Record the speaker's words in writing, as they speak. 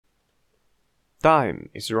Time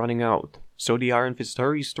is running out, so the Iron Fist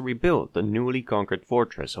hurries to rebuild the newly conquered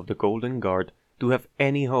fortress of the Golden Guard to have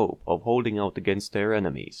any hope of holding out against their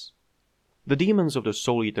enemies. The demons of the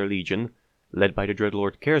Soul Eater Legion, led by the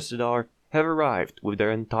Dreadlord Kersidar, have arrived with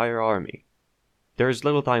their entire army. There is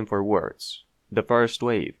little time for words. The first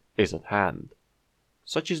wave is at hand.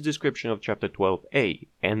 Such is description of Chapter 12a,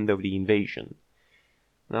 End of the Invasion.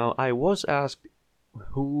 Now, I was asked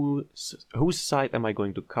whose side am I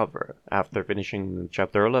going to cover after finishing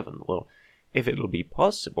Chapter 11? Well, if it'll be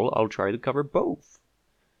possible, I'll try to cover both.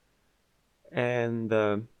 And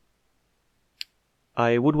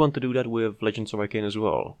I would want to do that with Legends of Arcane as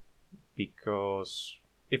well, because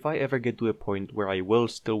if I ever get to a point where I will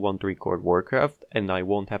still want to record Warcraft and I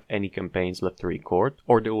won't have any campaigns left to record,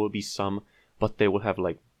 or there will be some, but they will have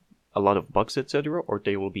like a lot of bugs, etc., or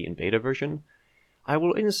they will be in beta version, I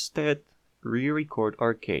will instead re-record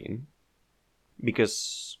Arcane,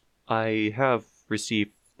 because I have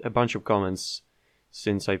received a bunch of comments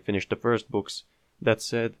since I finished the first books that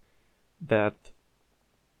said that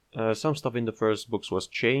some stuff in the first books was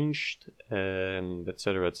changed, and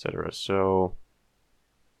etc., etc. So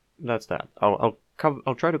that's that. I'll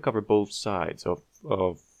try to cover both sides of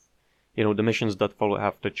the missions that follow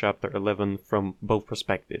after Chapter 11 from both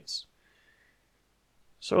perspectives.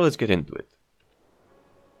 So let's get into it.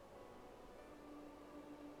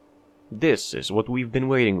 This is what we've been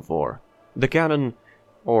waiting for. The cannon,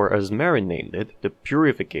 or as Marin named it, the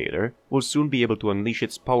Purificator, will soon be able to unleash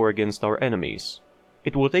its power against our enemies.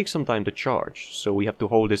 It will take some time to charge, so we have to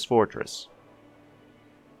hold this fortress.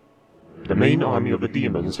 The main army of the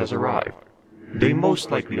demons has arrived. They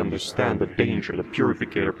most likely understand the danger the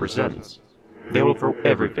Purificator presents. They will throw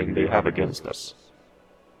everything they have against us.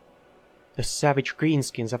 The savage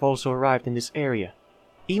greenskins have also arrived in this area.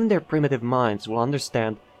 Even their primitive minds will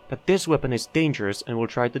understand that this weapon is dangerous and will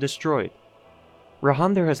try to destroy it.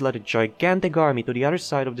 Rahander has led a gigantic army to the other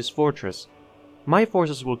side of this fortress. My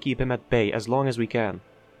forces will keep him at bay as long as we can.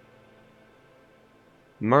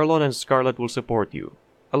 Merlon and Scarlet will support you,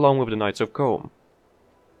 along with the Knights of Combe.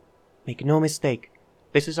 Make no mistake,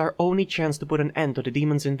 this is our only chance to put an end to the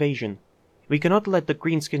demons' invasion. We cannot let the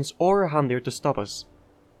Greenskins or Rahander to stop us.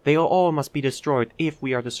 They all must be destroyed if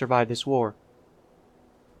we are to survive this war.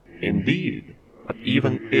 Indeed, but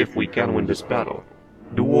even if we can win this battle,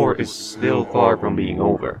 the war is still far from being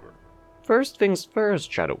over. First things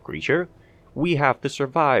first, Shadow Creature. We have to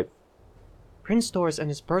survive. Prince Taurus and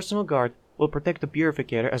his personal guard will protect the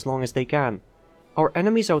Purificator as long as they can. Our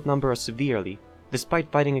enemies outnumber us severely,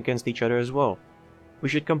 despite fighting against each other as well. We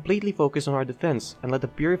should completely focus on our defense and let the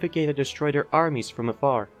Purificator destroy their armies from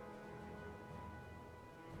afar.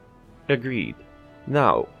 Agreed.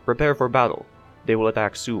 Now, prepare for battle. They will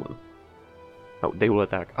attack soon. Oh, they will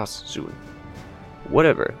attack us soon.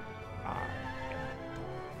 Whatever.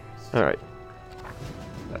 Alright.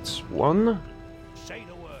 That's one.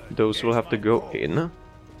 Those will have to go in.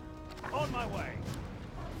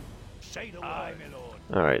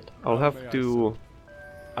 Alright, I'll have to...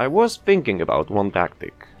 I was thinking about one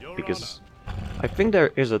tactic, because I think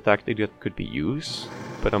there is a tactic that could be used,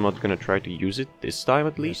 but I'm not gonna try to use it this time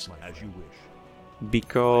at least.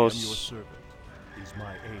 Because...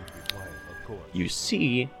 you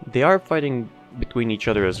see, they are fighting between each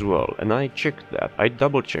other as well, and I checked that. I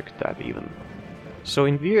double-checked that even. So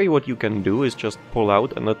in theory what you can do is just pull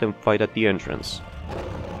out and let them fight at the entrance.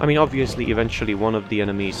 I mean, obviously eventually one of the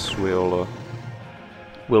enemies will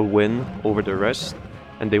win over the rest,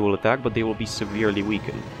 and they will attack, but they will be severely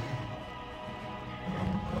weakened.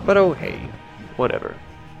 But oh hey, whatever.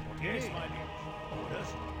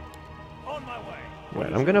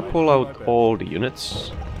 Right, I'm gonna pull out all the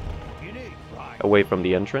units away from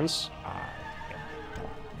the entrance.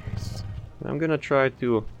 I'm gonna try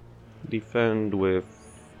to defend with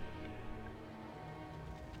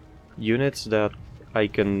units that I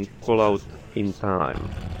can pull out in time.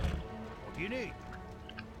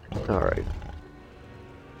 Alright.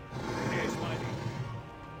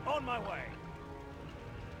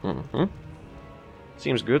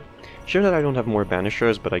 Seems good. Sure that I don't have more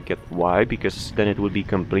banishers, but I get why, because then it would be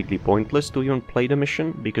completely pointless to even play the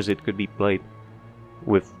mission, because it could be played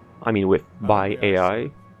with, by AI,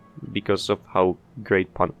 because of how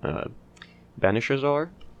great banishers are.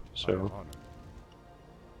 So,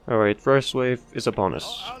 alright, first wave is upon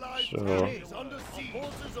us. So,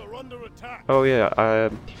 oh yeah,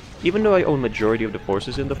 even though I own majority of the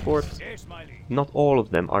forces in the fort, not all of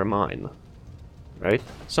them are mine. Right?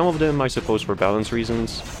 Some of them, I suppose, for balance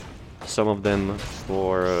reasons. Some of them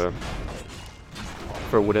for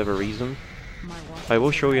whatever reason. I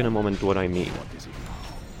will show you in a moment what I mean.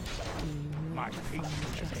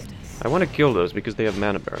 I want to kill those because they have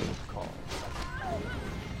mana burn.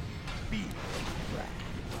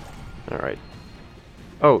 Alright.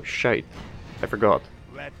 Oh, shite. I forgot.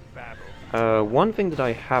 One thing that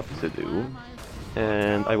I have to do,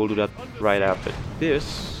 and I will do that right after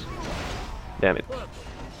this, damn it,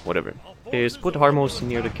 whatever, is put Harmos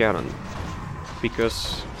near the cannon,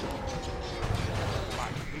 because,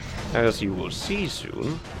 as you will see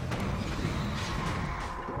soon...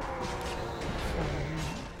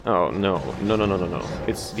 Oh, no,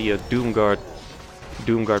 it's the Doomguard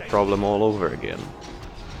problem all over again.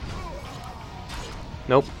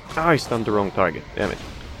 Nope, I stunned the wrong target, damn it.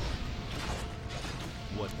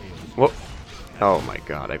 Whoa. Oh my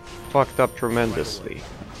god, I fucked up tremendously.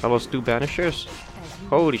 I lost 2 Banishers?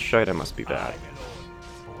 Holy shit, I must be bad.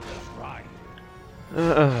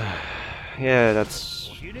 Yeah, that's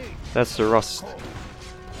the rust.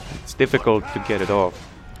 It's difficult to get it off.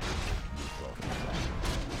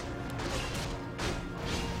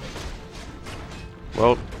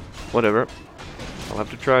 Well, whatever. I'll have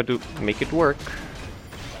to try to make it work.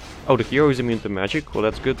 Oh, the hero is immune to magic? Well,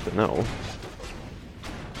 that's good to know.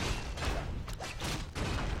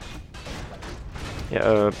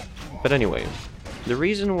 Yeah, but anyway, the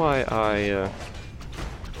reason why I...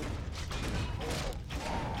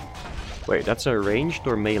 Wait, that's a ranged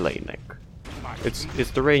or melee neck?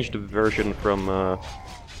 It's the ranged version from the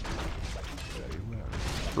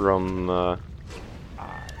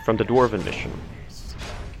Dwarven mission.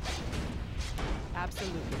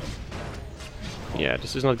 Absolutely. Yeah,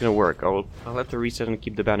 this is not gonna work. I'll have to reset and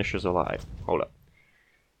keep the Banishers alive. Hold up.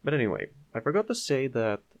 But anyway, I forgot to say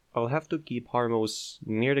that I'll have to keep Harmos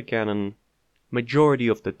near the cannon majority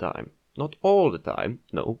of the time. Not all the time,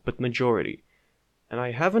 no, but majority. And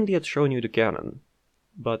I haven't yet shown you the cannon.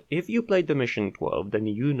 But if you played the mission 12, then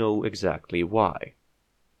you know exactly why.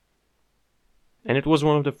 And it was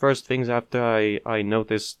one of the first things after I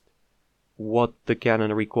noticed what the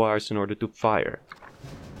cannon requires in order to fire.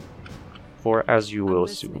 For as you will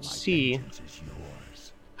soon see,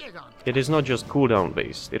 it is not just cooldown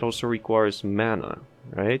based, it also requires mana,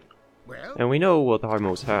 right? And we know what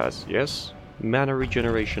Harmos has, yes? Mana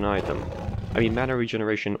regeneration item. I mean mana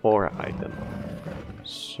regeneration aura item.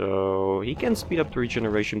 So he can speed up the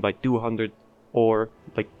regeneration by 200 or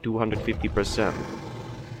like 250%.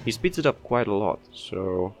 He speeds it up quite a lot,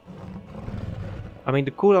 so... I mean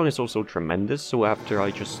the cooldown is also tremendous, so after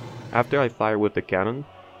I fire with the cannon,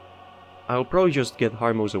 I'll probably just get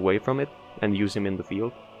Harmos away from it and use him in the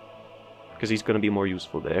field. Because he's gonna be more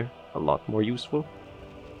useful there. A lot more useful.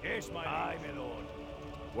 Yes, my lord.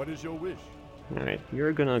 What is your wish? Alright,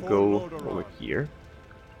 you're gonna go over here.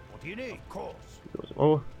 What do you need? Of course.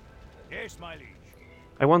 Oh, Yes, my liege.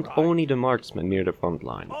 I want only the marksman near the front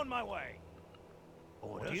line. On my way.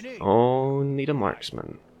 What do you need? Only the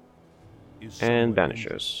marksman. And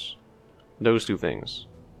banishers. Those 2 things.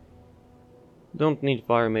 Don't need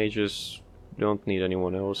fire mages. Don't need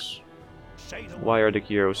anyone else. Why are the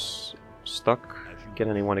heroes stuck? Can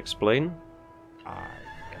anyone explain?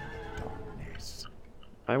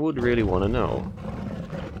 I would really want to know.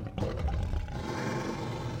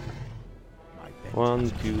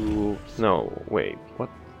 1, 2... No, wait, what?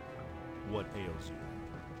 What ails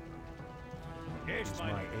you? Yes,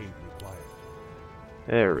 my aid required.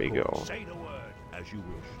 There we go. Say the word as you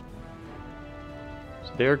wish.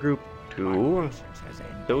 So they're group 2.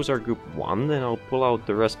 Those are group 1, and I'll pull out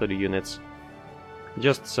the rest of the units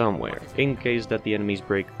just somewhere, in case that the enemies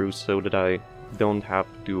break through, so that I don't have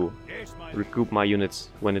to recoup my units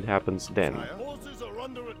when it happens then. Forces are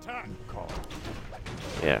under attack.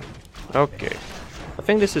 Yeah, okay. I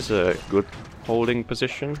think this is a good holding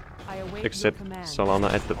position, I await except your command.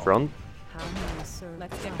 Solana at the front. How many, sir?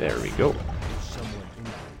 Let's get There we go.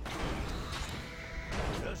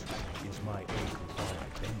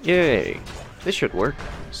 Yay! This should work,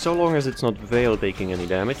 so long as it's not Veil taking any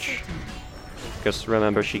damage. Because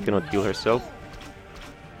remember, she cannot heal herself.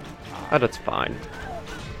 Ah, that's fine.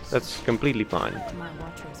 That's completely fine. My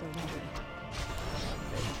watchers are ready.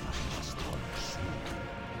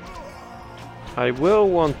 I will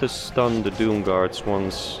want to stun the Doom Guards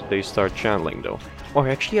once they start channeling though. Oh, I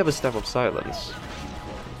actually have a Staff of Silence.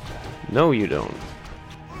 No, you don't.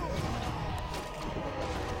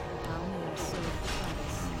 How many, sir?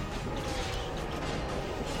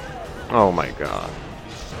 Oh my god.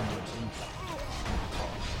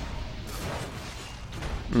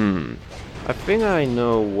 I think I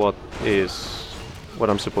know what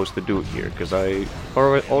I'm supposed to do here, because I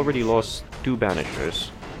already lost 2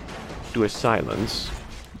 Banishers to a Silence,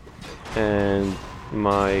 and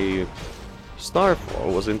my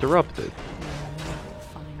Starfall was interrupted.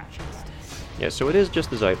 Yeah, so it is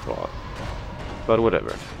just as I thought. But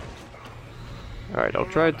whatever. Alright, I'll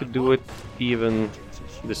try to do it even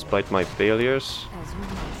despite my failures. As you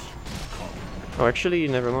wish. Oh, actually,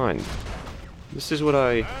 never mind. This is what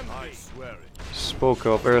I I swear it. spoke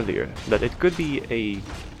of earlier, that it could be a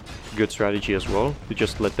good strategy as well, to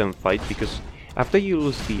just let them fight, because after you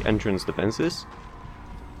lose the entrance defenses,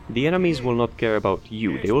 the enemies will not care about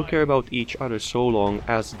you, they will care about each other so long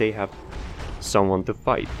as they have someone to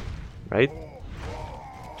fight, right?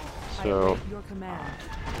 I So, await your command.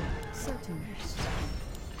 Certainly.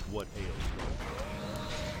 What ails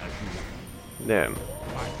you? damn.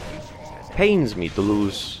 Pains me to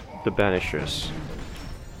lose the Banishers.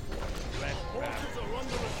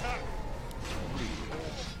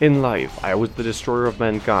 In life, I was the destroyer of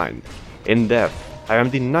mankind. In death, I am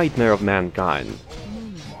the nightmare of mankind.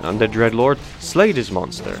 And the Dreadlord, slay this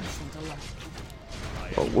monster.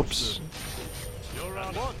 Oh, whoops. You're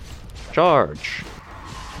on one. Charge.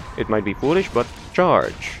 It might be foolish, but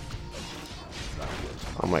charge.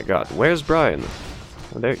 Oh my god, where's Brian?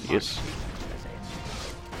 Oh, there he is.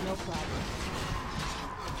 No problem.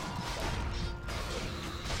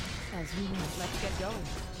 As you wish. Let's get going.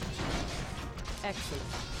 Excellent.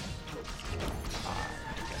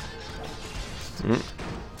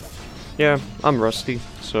 Yeah, I'm rusty,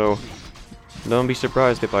 so don't be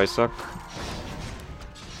surprised if I suck.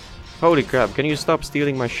 Holy crap, can you stop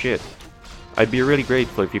stealing my shit? I'd be really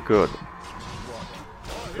grateful if you could.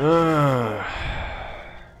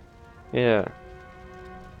 Yeah.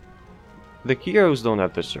 The heroes don't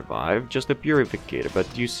have to survive, just the Purificator,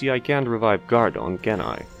 but you see I can't revive Gardon, can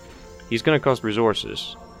I? He's gonna cost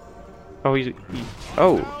resources. Oh,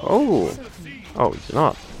 oh, he's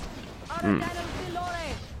not.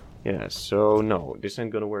 Yeah, so no, this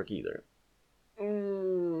ain't gonna work either.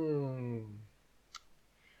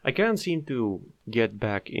 I can't seem to get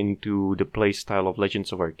back into the playstyle of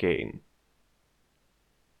Legends of Arcane.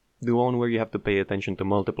 The one where you have to pay attention to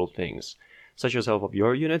multiple things, such as health of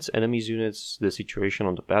your units, enemies' units, the situation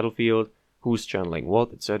on the battlefield, who's channeling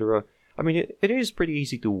what, etc. I mean, it is pretty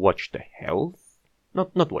easy to watch the health.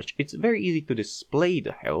 Not watch, it's very easy to display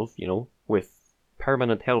the health, you know, with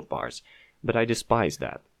permanent health bars, but I despise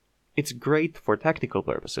that. It's great for tactical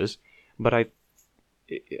purposes, but I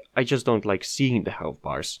just don't like seeing the health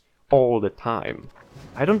bars all the time.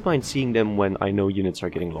 I don't mind seeing them when I know units are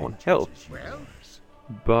getting low on health,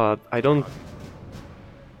 but I don't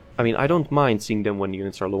mind seeing them when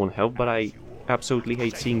units are low on health, but I absolutely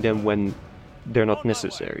hate seeing them when they're not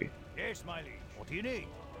necessary. Yes, my liege. What do you need?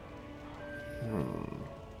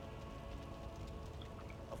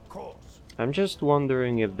 Of course. I'm just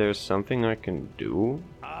wondering if there's something I can do.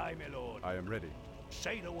 Aye, my lord. I am ready.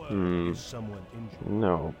 Say the word. Is someone injured?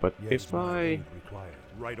 No, but Yes, if my I... aid required.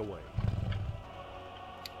 Right away.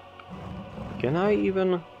 Can I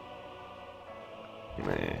even...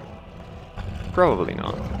 Meh. Probably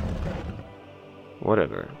not.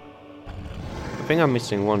 Whatever. I think I'm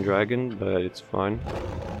missing one dragon, but it's fine.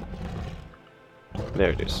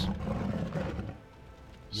 There it is.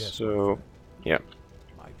 Yes, So, yeah.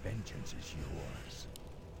 My vengeance is yours.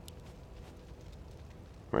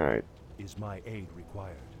 Right. Is my aid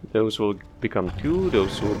required? Those will become 2,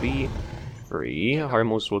 those will be 3.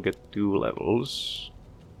 Harmos will get 2 levels.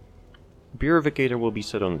 Purificator will be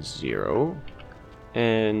set on 0.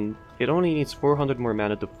 And it only needs 400 more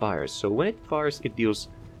mana to fire, so when it fires it deals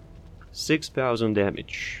 6,000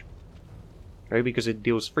 damage. Right, because it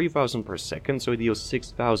deals 3,000 per second, so it deals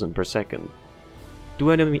 6,000 per second.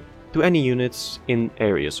 To any units in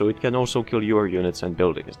area, so it can also kill your units and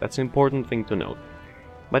buildings. That's an important thing to note.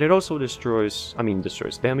 But it also damages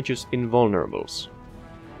invulnerables.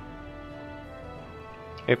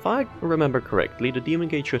 If I remember correctly, the Demon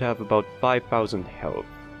Gate should have about 5,000 health,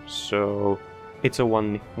 so it's a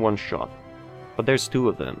one shot. But there's 2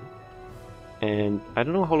 of them. And I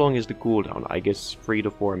don't know how long is the cooldown, I guess 3 to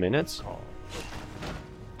 4 minutes?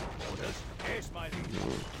 Yes, my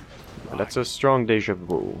liege. That's a strong deja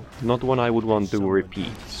vu, not one I would want to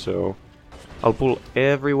repeat, so I'll pull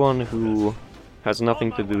everyone who has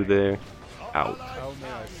nothing to do there out. How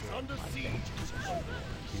may I serve? Under siege.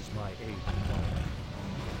 Is my aid required?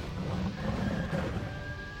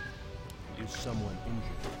 Is someone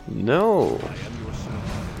injured? No! I am your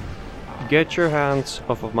servant. Get your hands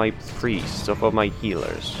off of my priests, off of my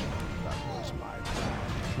healers. That was my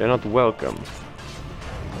plan. They're not welcome.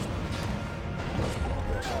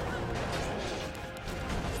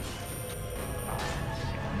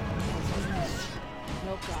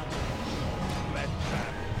 No problem.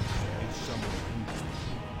 Is someone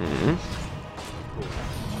injured?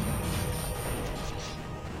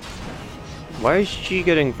 Why is she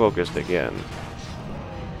getting focused again?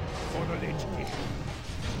 For the Lich King.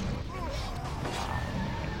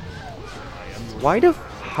 Why the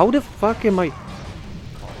how the fuck am I...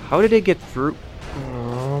 How did I get through?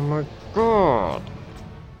 Oh my god.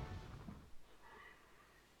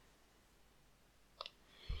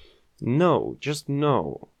 No, just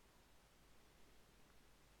no.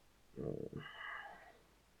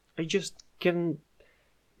 I just can...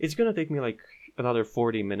 It's gonna take me like another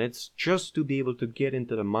 40 minutes just to be able to get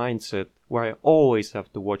into the mindset where I always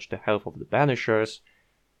have to watch the health of the Banishers,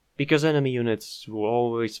 because enemy units will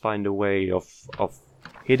always find a way of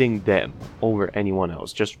hitting them over anyone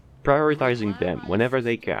else, just prioritizing them whenever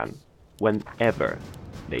they can, whenever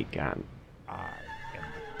they can.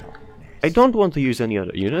 I don't want to use any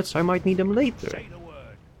other units, I might need them later. Say the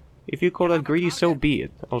word. If you call that greedy, so be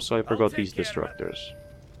it. Also, I forgot these disruptors.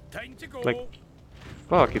 Time to go. Like,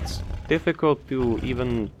 fuck, it's difficult to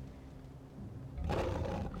even...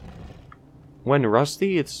 When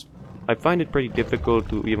rusty, it's... I find it pretty difficult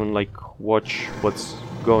to even, like, watch what's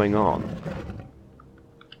going on.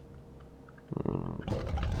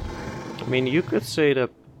 I mean, you could say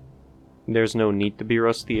that there's no need to be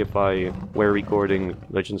rusty if I were recording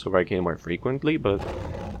Legends of Arcane more frequently, but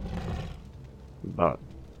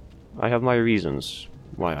I have my reasons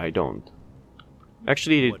why I don't.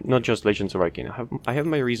 Actually, not just Legends of Arcane. I have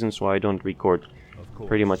my reasons why I don't record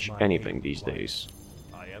pretty much anything these days.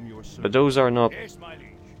 I am your servant. But those are not... Yes, my liege.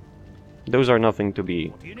 Those are nothing to be...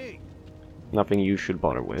 What do you need? Nothing you should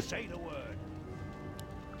bother with. Say the word.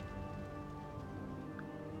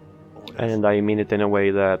 And I mean it in a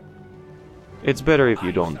way that... It's better if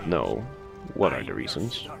you don't know what are the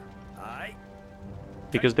reasons. Aye.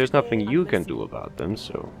 Because there's nothing you can do about them,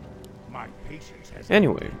 so... My patience has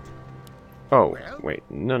Anyway. Oh, wait.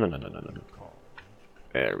 No.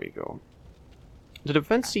 There we go. The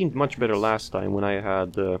defense seemed much better last time when I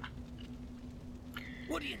had...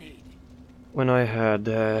 What do you need? when I had...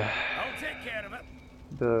 I'll take care of it.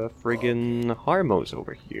 the friggin' Harmos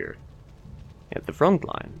over here. At the front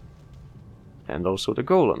line. And also the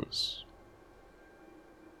golems.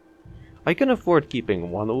 I can afford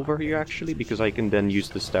keeping one over here actually, because I can then use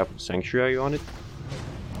the Staff of Sanctuary on it.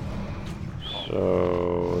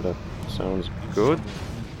 So that sounds good.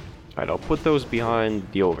 Alright, I'll put those behind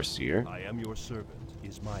the Overseer. I am your servant.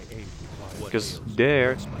 Is my aid required? Because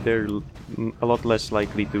they're a lot less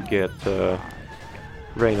likely to get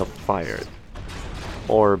Rain of Fire.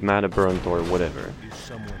 Or Mana Burnt or whatever. Is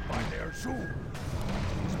someone By their zoo.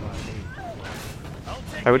 is my aid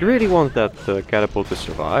required? I would really want that catapult to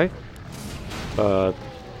survive. But...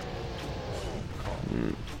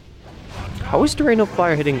 How is the Rain of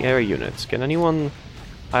Fire hitting air units? Can anyone...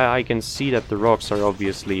 I can see that the rocks are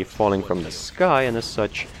obviously falling from the sky, and as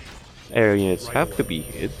such, air units have to be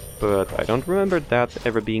hit, but I don't remember that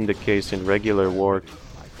ever being the case in regular war.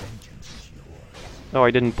 No,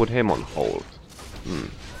 I didn't put him on hold.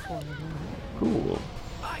 Cool.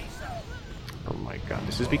 Oh my god,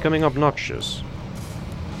 this is becoming obnoxious.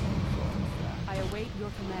 I await your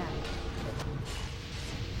command.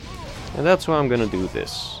 And that's why I'm gonna do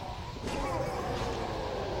this.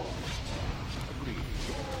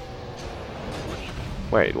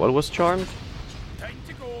 Wait, what was charmed? Time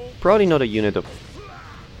to go. Probably not a unit of...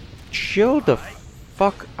 Chill the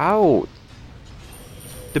fuck out!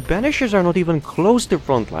 The Banishers are not even close to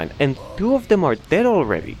frontline, and 2 of them are dead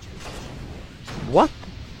already. What?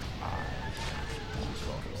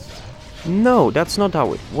 No, that's not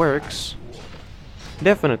how it works.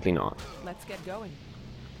 Definitely not. Let's get going.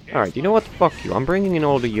 Alright, you know what? Fuck you. I'm bringing in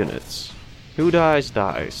all the units. Who dies,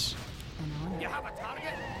 dies. An honor. You have a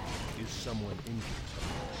target? Is someone injured?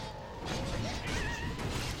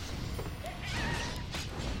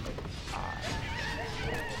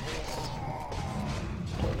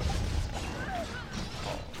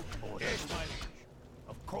 Yes, my liege.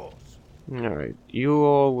 Of course. Alright, you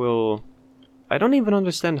all will... I don't even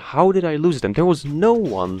understand how did I lose them. There was no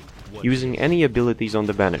one using any abilities on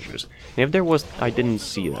the Banishers. And if there was, I didn't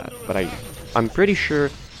see that. But I'm pretty sure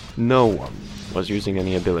no one was using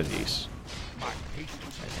any abilities.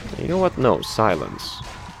 You know what? No, silence.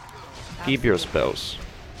 Keep your spells.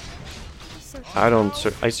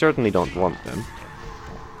 I certainly don't want them.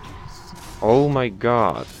 Oh my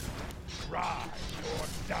god. Rise or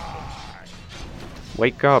die.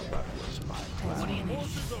 Wake up.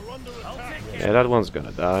 Forces are under attack. Yeah, that one's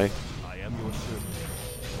gonna die. I am your servant.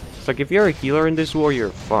 It's like if you're a healer in this war,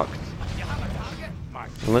 you're fucked. You have a target? My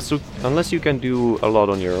Unless you can do a lot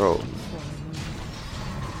on your own.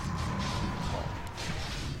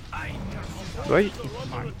 Right?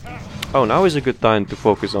 Oh, now is a good time to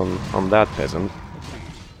focus on that peasant.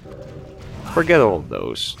 Forget all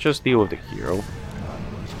those. Just deal with the hero.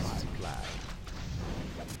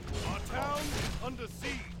 Our town is under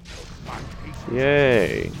siege.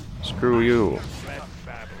 Yay. Screw you. Our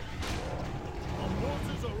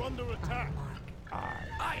forces are under attack.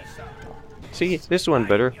 See, this went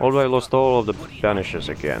better, although I lost all of the banishes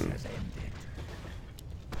again.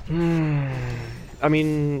 I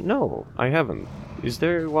mean, no, I haven't. Is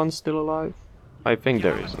there one still alive? I think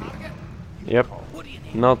there isn't. Yep,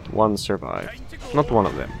 not one survived. Not one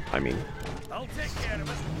of them, I mean. I'll take care of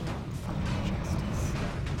it.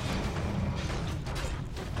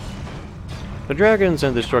 The dragons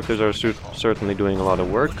and destructors are certainly doing a lot of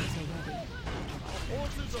work.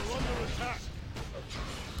 Forces are under attack.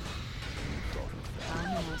 I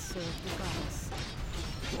now serve the gods.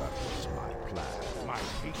 That was my plan. My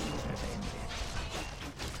patience has ended.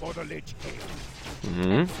 For the Lich King.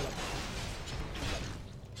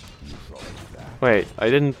 Wait, I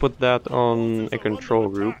didn't put that on a control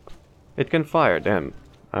group. It can fire, damn.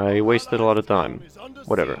 I wasted a lot of time.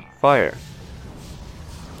 Whatever, fire.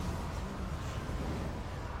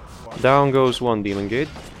 Down goes one demon gate.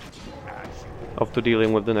 Off to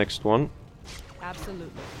dealing with the next one. Absolutely.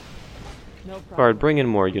 No problem. Alright, bring in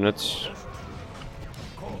more units.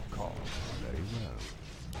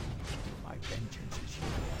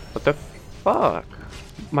 What the fuck?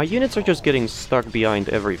 My units are just getting stuck behind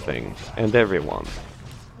everything and everyone.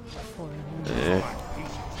 Eh.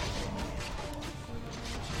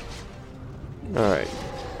 Alright.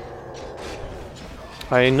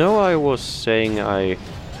 I know I was saying I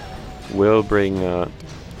will bring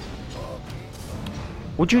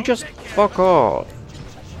Would you just fuck off?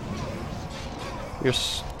 Your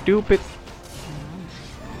stupid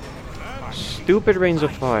rains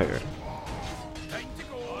of fire.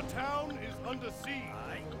 Our town is under siege.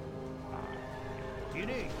 You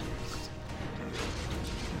need.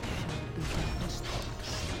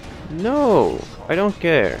 No, I don't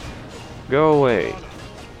care. Go away.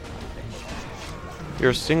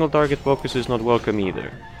 Your single target focus is not welcome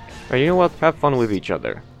either. Or you know what? Have fun with each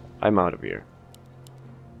other. I'm out of here.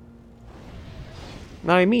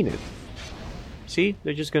 No, I mean it. See?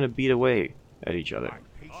 They're just gonna beat away at each other.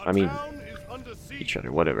 I mean, Town is under siege. each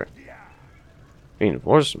other, whatever.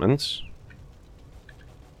 Reinforcements?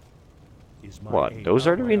 Is my What? aid Those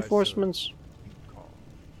are the not reinforcements?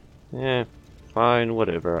 Eh, fine,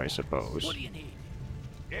 whatever, I suppose.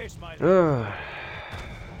 Yes, my Ugh.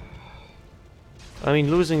 I mean,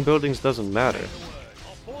 losing buildings doesn't matter.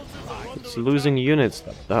 Our forces are under It's losing units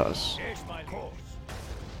that does. Yes, my lord.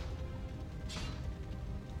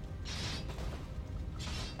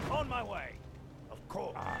 On my way. Of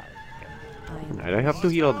course. Right, I have to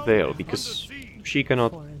heal out Vale because she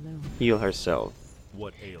cannot heal herself.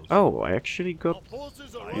 What ails Oh, I actually got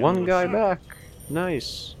Forces are one guy back.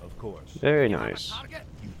 Nice. you? Of course. Very nice.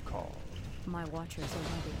 My watchers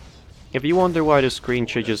are ready. If you wonder why the screen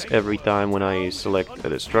changes every time when I select a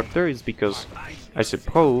destructor, it's because I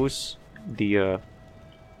suppose the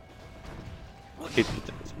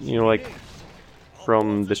you know, like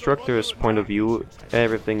from destructor's point of view,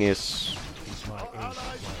 everything is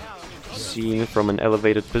seen from an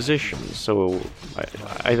elevated position. So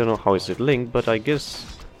I don't know how is it linked, but I guess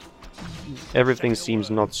everything seems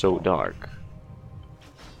not so dark.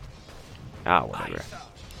 Ah, whatever.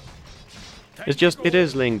 It's just, it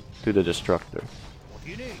is linked to the destructor. What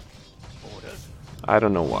do you need? Orders. I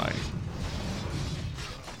don't know why.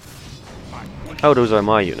 Oh, those are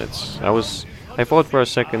my units. I thought for a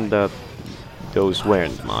second that those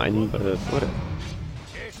weren't mine, but whatever.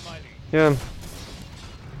 Yes, my liege. Yeah.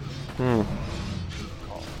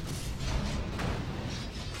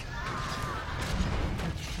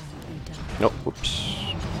 Nope, oops.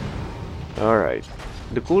 Alright.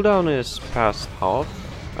 The cooldown is past half.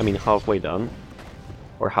 I mean halfway done.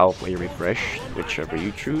 Or halfway refreshed, whichever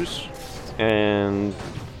you choose. And...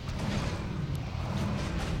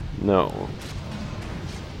 no.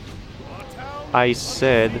 I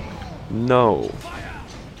said no.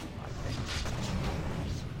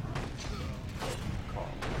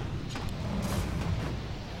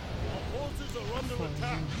 Forces are under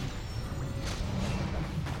attack.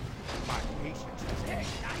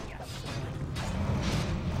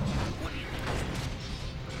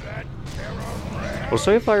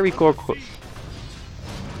 Also, if I recall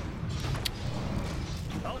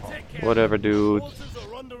whatever, dude. Forces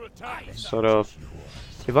are under attack. Sort of.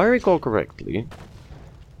 If I recall correctly,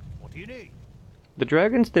 What do you need? the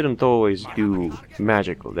dragons didn't always do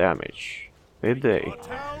magical damage, did they? Our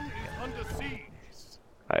town is under siege.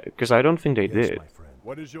 Because I don't think they Yes, did. my friend.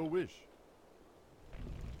 What is your wish?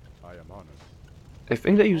 I am honored. I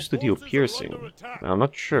think they used to deal piercing. I'm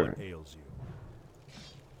not sure. What ails you?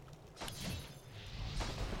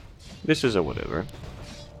 This is a whatever.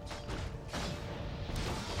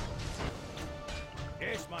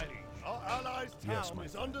 Yes, my liege. Our allies' town Yes, my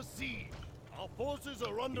is under siege. Our forces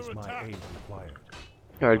are under Is my attack. aid required?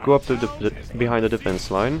 Alright, go up to behind the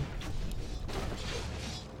defense line.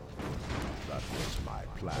 That was my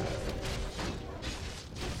plan.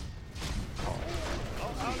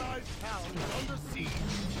 Our allies' town is under siege.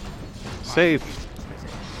 Safe.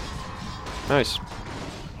 Nice.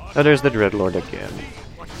 Oh, there's the Dreadlord again.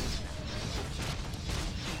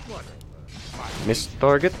 Missed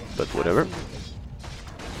target, but whatever.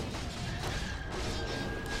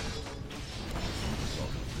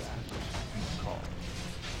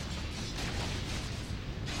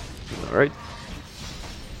 Alright.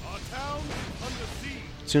 Our town is under siege.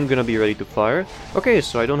 Soon gonna be ready to fire. Okay,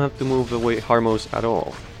 so I don't have to move away Harmos at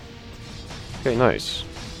all. Okay, nice.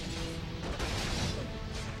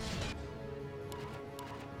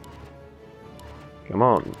 Come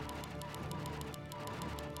on.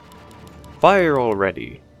 Fire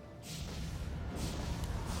already.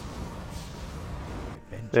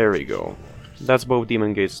 There we go. That's both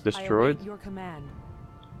demon gates I destroyed. await your command.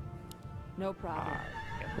 No problem.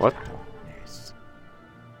 What?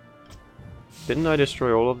 Didn't I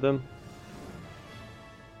destroy all of them?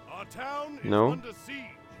 Our town is No. under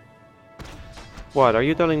siege. What, are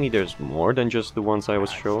you telling me there's more than just the ones I was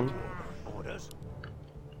shown? Orders.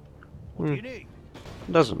 What do you need?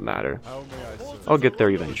 Doesn't matter. How may I serve? I'll get there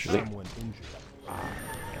eventually. Someone injured.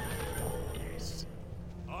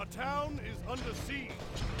 Our town is under siege.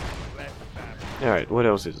 Let them. Alright, what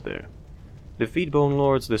else is there? Defeat Bone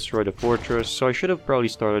Lords, destroy the fortress, so I should have probably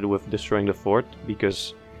started with destroying the fort,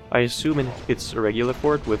 because I assume it's a regular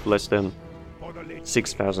fort with less than For the lich.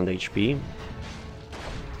 6000 HP.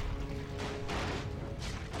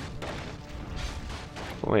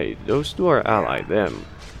 Wait, those two are allied, them.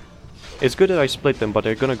 It's good that I split them, but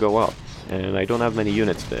they're gonna go up, and I don't have many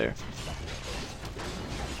units there.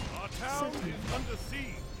 Our town is under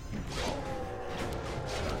siege.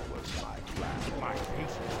 That was my plan. My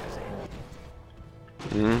patience has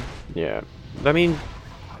ended. Yeah. I mean,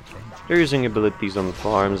 they're using abilities on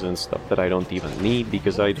farms and stuff that I don't even need,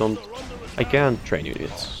 because I can't train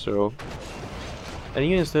units, so... And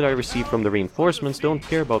units that I receive from the reinforcements don't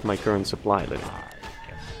care about my current supply limit.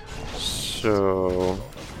 So...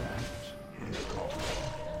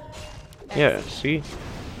 Yeah, see?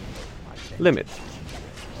 Limit.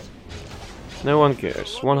 No one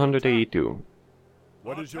cares. 182.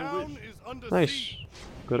 What is your wish? Is under Nice. siege.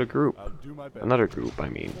 Got a group. I'll do my best. Another group, I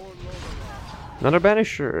mean. Another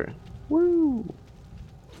banisher. Woo!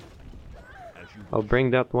 As you I'll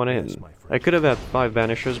bring that one Yes, in. my friend. I could have had 5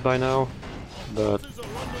 banishers by now, but Forces are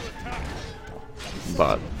under attack.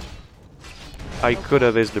 but I could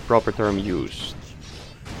have is the proper term used.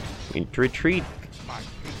 I mean, to retreat. My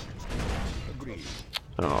patience. Agreed.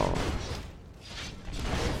 Oh,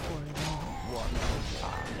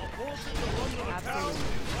 Forces are under attack. Town is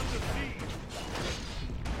under siege.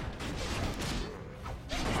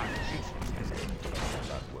 My patience has ended.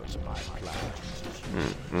 That was my plan.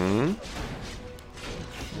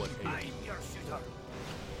 what aid? I'm your shooter.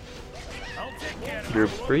 I'll take care of Group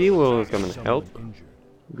 3 will come and help. Someone injured.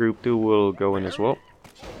 Group 2 will go in as well.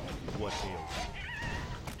 What ails?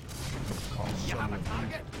 you. Have a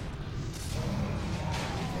target?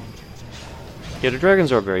 Yeah, the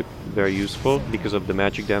dragons are very, very useful because of the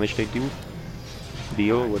magic damage they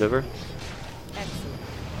deal, whatever.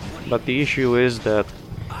 Excellent. But the issue is that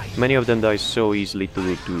many of them die so easily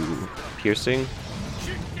to piercing.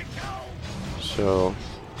 So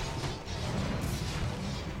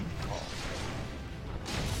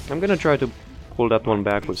I'm gonna try to pull that one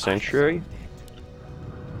back with Sanctuary.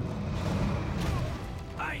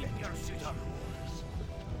 I'm your shooter.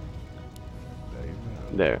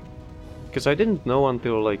 There. Because I didn't know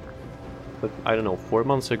until like, I don't know, 4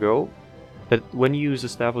 months ago, that when you use the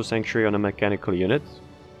Staff of Sanctuary on a mechanical unit,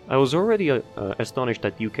 I was already astonished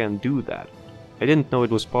that you can do that. I didn't know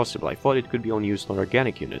it was possible. I thought it could be only used on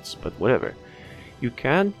organic units, but whatever. You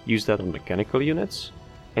can use that on mechanical units,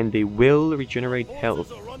 and they will regenerate health.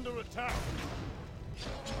 Forces are under attack.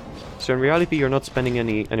 So in reality, you're not spending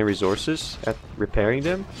any resources at repairing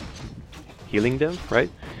them, healing them, right?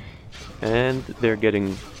 And they're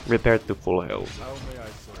getting repaired to full health. How may I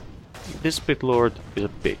serve? This Pit Lord is a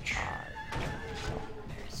bitch.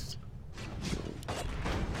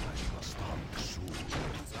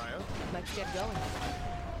 Sire? Let's get going.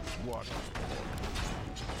 What?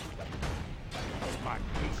 My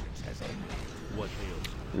patience has ended. What ails?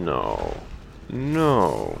 No.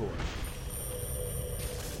 No.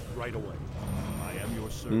 Right away. I am your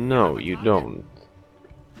servant. No, you don't.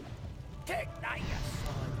 Take Naias.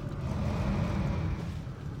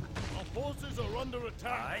 under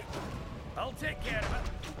attack. I'll take care of it.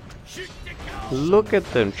 Shoot the cow. Look at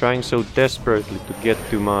them trying so desperately to get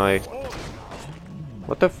to my...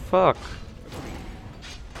 What the fuck?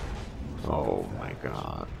 Oh my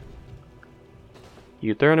god.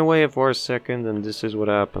 You turn away for a second and this is what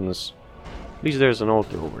happens. At least there's an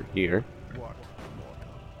altar over here.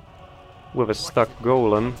 With a stuck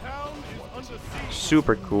golem.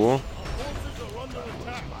 Super cool.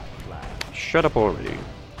 Shut up already.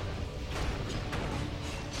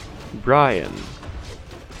 Brian.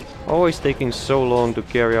 Always taking so long to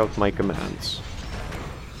carry out my commands.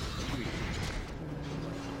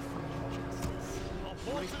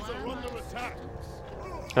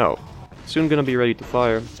 Oh, soon gonna be ready to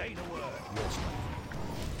fire.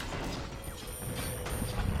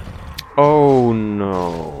 Oh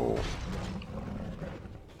no.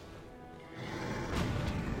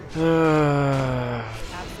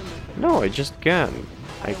 No, I just can't.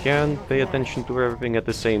 I can't pay attention to everything at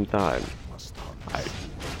the same time. I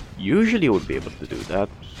usually would be able to do that,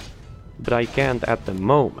 but I can't at the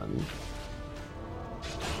moment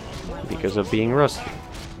because of being rusty.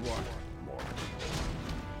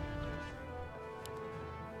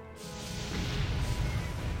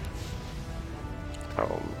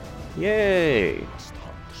 Oh, yay!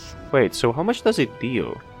 Wait, so how much does it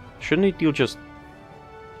deal? Shouldn't it deal just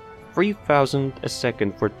 3,000 a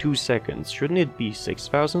second for 2 seconds? Shouldn't it be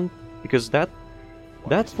 6,000? Because that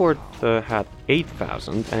fort had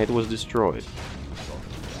 8,000 and it was destroyed.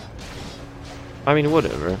 I mean,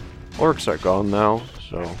 whatever. Orcs are gone now,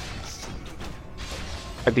 so...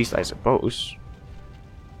 At least I suppose.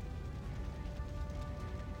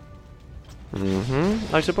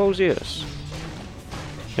 I suppose yes.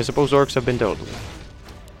 I suppose orcs have been dealt with.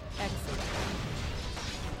 Excellent.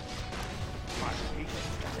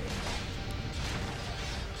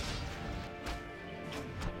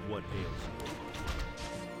 What ails you?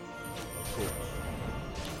 Of course.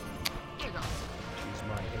 Is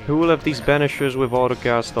my aim. Who will have these banishers with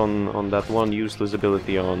autocast on that one useless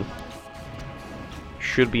ability on?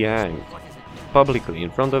 Should be hanged. Publicly, in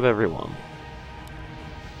front of everyone.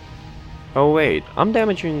 Oh wait, I'm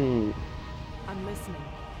damaging... I'm listening.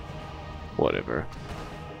 Whatever.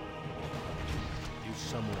 Is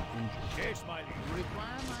someone injured? Yes, my lord.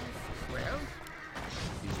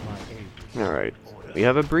 Is my aid? Alright, we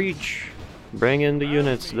have a breach. Bring in the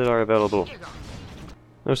units that are available.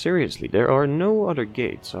 No, seriously, there are no other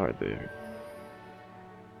gates, are there?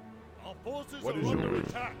 Our forces are under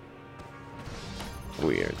attack.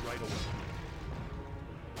 Weird. Right away.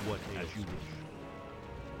 What as you wish.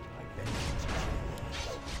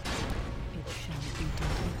 It shall be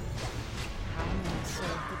done. How may I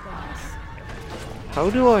serve the gods? How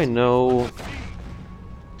do I know?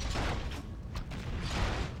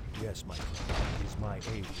 Yes, my friend. Is my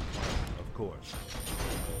aid? Of course.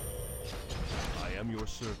 I am your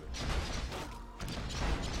servant.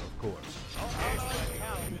 Of course. Our allied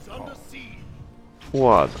town is under siege.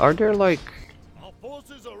 What? Are there like... Our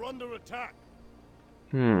forces are under attack.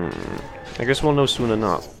 I guess we'll know soon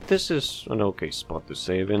enough. This is an okay spot to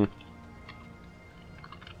save in.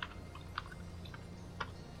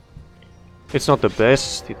 It's not the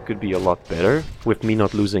best, it could be a lot better, with me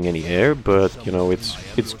not losing any air, but, you know, it's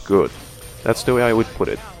good. That's the way I would put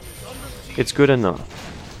it. It's good enough.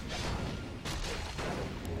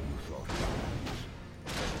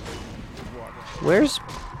 Where's...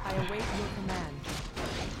 I await your command.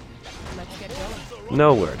 Let's get going.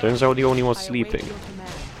 Nowhere. Turns out the only one I await sleeping. your command.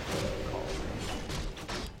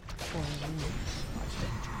 For a rule.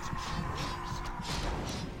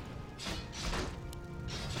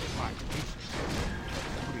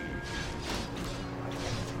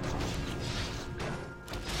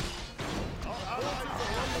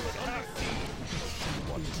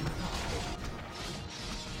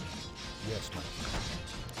 Yes, my friend.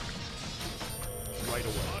 Right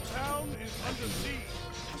away. Our town is under siege.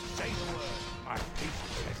 Say the word. My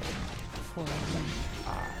patience has ended. For a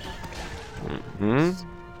rule.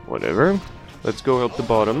 Whatever. Let's go help the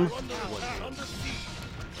bottom. Under siege.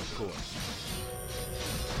 Of course.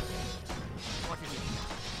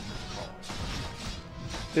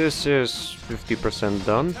 This is 50%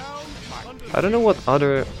 done. Town is under I don't know what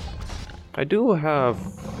other... I do have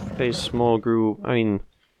a small group... I mean...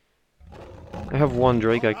 I have one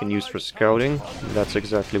Drake I can use for scouting. That's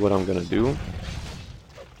exactly what I'm gonna do.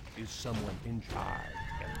 Is someone injured?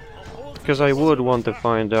 Because I would want to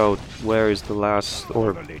find out where is the last...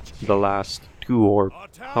 or the last two or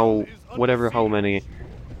how... whatever how many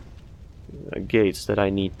gates that I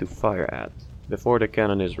need to fire at before the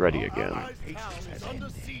cannon is ready again. allied town is under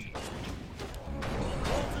siege.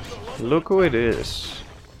 Look who it is.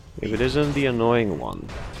 If it isn't the annoying one.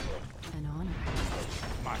 An honor.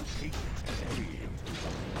 My patience has ended.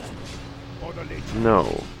 For the Lich No.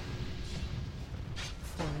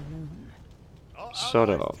 For a loon. Sort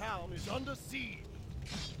of. Town is under siege.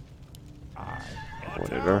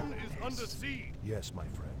 Whatever. Town is under siege. Yes, my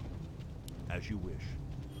friend. As you wish.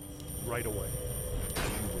 Right away.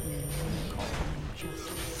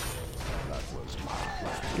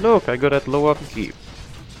 Look, I got that low upkeep.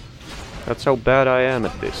 That's how bad I am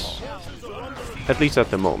at this. At least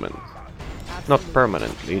at the moment. Not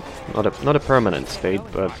permanently. Not a permanent state,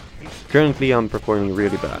 but currently I'm performing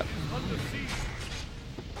really bad.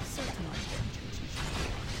 Certainly.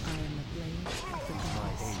 I am the blade of the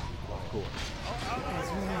gods. As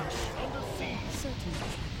you wish. Certainly.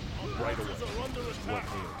 Right away.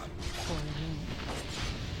 For a loon.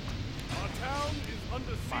 Our town is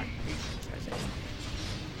under siege.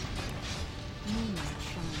 Moonlight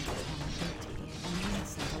shines upon guilty and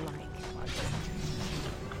innocent alike.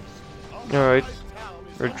 Alright.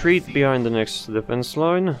 Retreat behind the next defense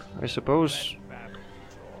line, I suppose.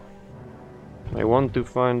 I want to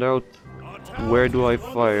find out where do I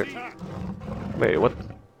fire. Wait, what?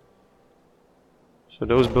 So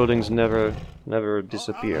those buildings never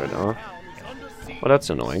disappeared, huh? Well, that's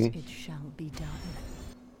annoying. It shall be done.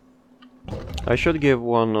 I should give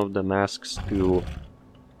one of the masks to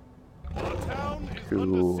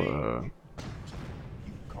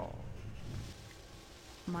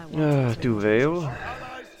My watch to Vale.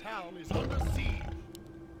 Allies' town is under siege.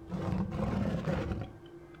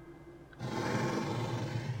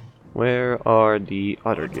 Where are the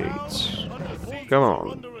other gates? Come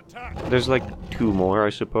on. Under attack. There's like 2 more, I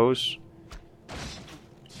suppose.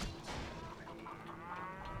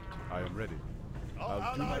 I am ready. Our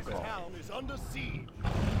I'll do my allies' call. town is under siege.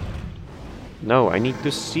 No, I need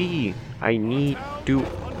to see. I need to.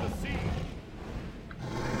 Under siege.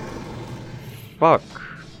 Fuck.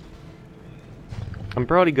 I'm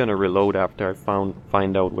probably gonna reload after I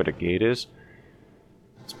find out where the gate is.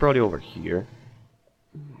 It's probably over here.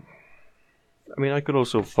 I mean, I could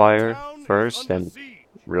also fire first and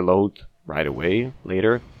reload right away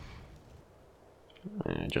later.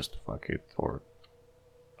 Just fuck it, or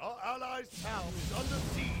Our allies' town is under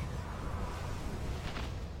siege.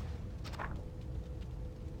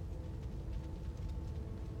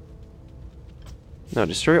 no,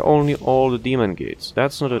 destroy only all the demon gates.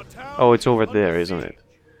 That's not a. Oh, it's over there, isn't it?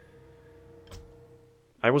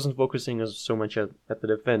 I wasn't focusing so much at the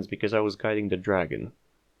defense because I was guiding the dragon.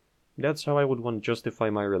 That's how I would want to justify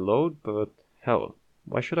my reload, but hell,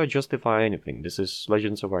 why should I justify anything? This is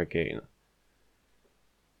Legends of Arcane.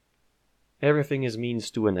 Everything is means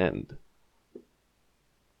to an end.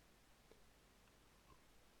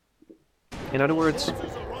 In other words,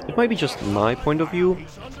 it might be just my point of view,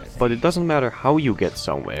 but it doesn't matter how you get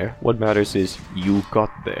somewhere. What matters is you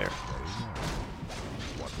got there.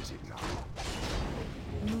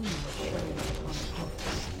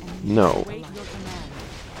 No. Wait your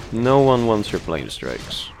command. No one wants your plane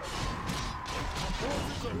strikes.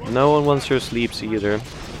 No one wants your sleeps either.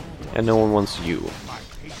 And no one wants you.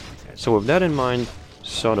 So with that in mind,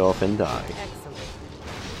 sod off and die. Excellent.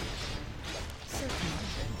 Certainly.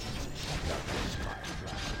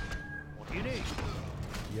 What do you need?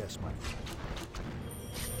 Yes, my friend.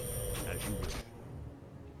 As you wish. As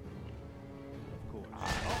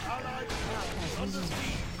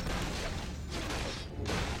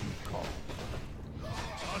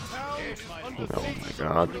you wish. Oh my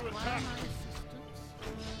god. Can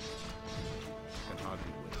hardly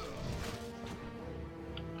wait.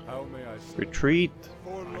 How may I serve? Retreat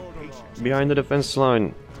behind the defense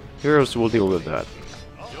line. Heroes will deal with that.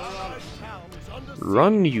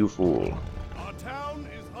 Run, you fool. Our town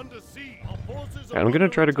is under siege. Our forces are I'm gonna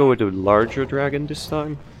try to go with the larger dragon this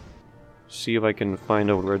time. See if I can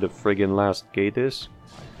find out where the friggin' last gate is.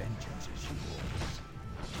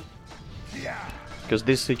 Because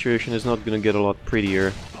this situation is not gonna get a lot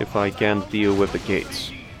prettier if I can't deal with the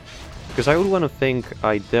gates. Because I would want to think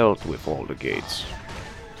I dealt with all the gates.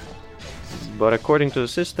 But according to the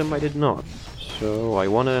system I did not. So I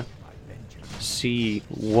wanna see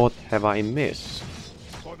what have I missed.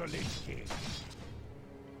 For the Lich King.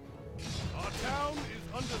 Our town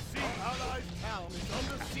is under siege. Our allies' town is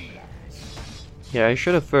under siege. Yeah, I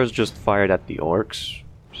should have first just fired at the orcs.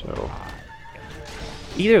 So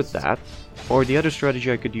either that, or the other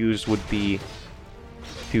strategy I could use would be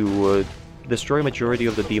to destroy majority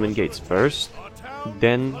of the demon gates first,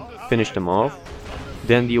 then finish them off,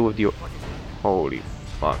 then deal with the... Holy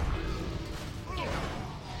fuck.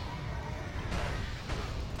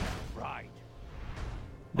 Right.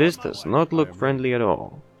 This does not look friendly at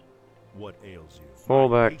all. What ails you? Fall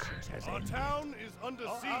back Our town is under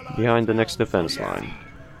siege. behind the next defense line.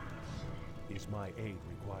 Is my aid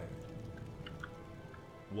required?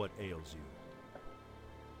 What ails you?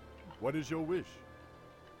 What is your wish?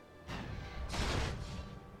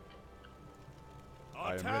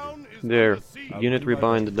 Our town is There, under siege. unit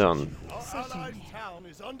rebind done. Our allied town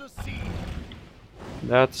is under siege.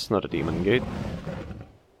 That's not a demon gate.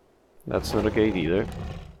 That's not a gate either.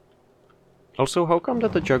 Also, how come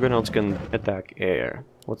that the Juggernauts can attack air?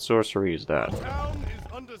 What sorcery is that? Town is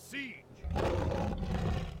under siege.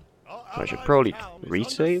 Our I should allied probably town is under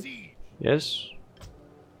resave. siege. Yes?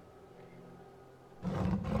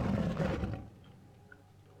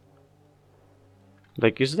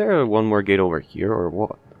 Like, is there one more gate over here or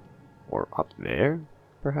what? Or up there,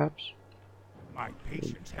 perhaps? My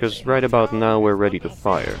patience has Because right about now we're ready to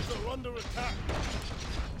fire. are under attack.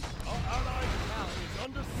 Our allied town is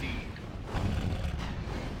under siege.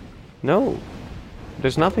 No!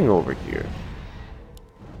 There's nothing over here.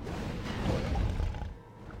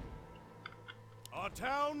 Our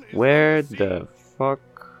town is Where under the siege. fuck?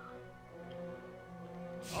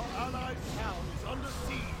 Our allied town is under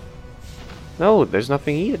siege. No, there's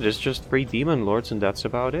nothing either. There's just 3 demon lords and that's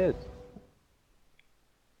about it.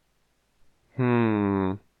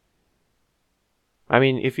 I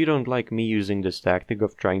mean, if you don't like me using this tactic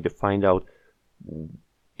of trying to find out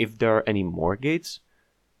if there are any more gates,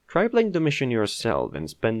 try playing the mission yourself and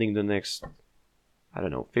spending the next, I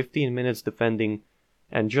don't know, 15 minutes defending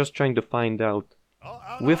and just trying to find out,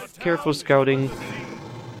 with careful scouting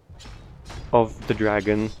of the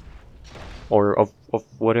dragon, or of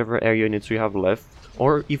whatever area units you have left,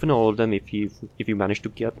 or even all of them if you manage to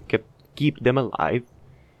keep them alive.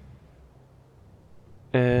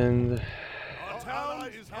 And Our town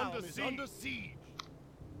is under siege.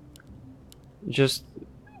 just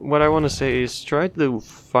what I want to say is try to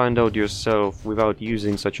find out yourself without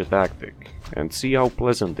using such a tactic and see how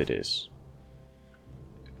pleasant it is.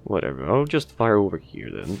 Whatever, I'll just fire over here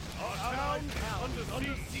then. Our town is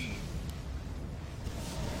under siege.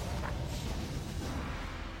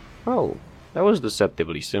 Oh, that was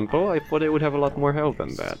deceptively simple. I thought it would have a lot more health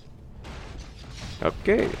than that.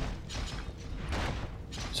 Okay.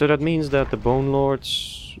 So that means that the Bone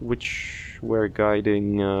Lords, which were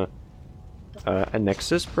guiding a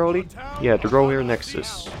Nexus probably? Yeah, the Rohir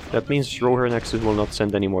Nexus. That means Rohir Nexus will not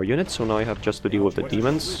send any more units, so now I have just to deal with the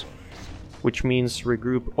demons. Which means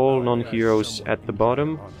regroup all non-heroes at the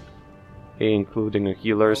bottom, including the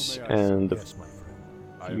healers and the Yes, my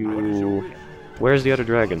friend. few... Where's the other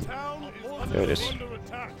dragon? There it is. Under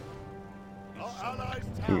attack. Our allied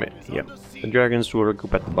town is Yeah, under the siege. dragons will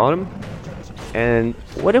regroup at the bottom. And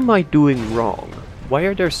what am I doing wrong? Why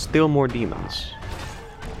are there still more demons?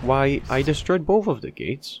 Why, I destroyed both of the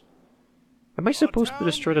gates. Am I supposed to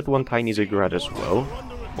destroy that one tiny ziggurat as well?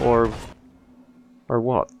 Or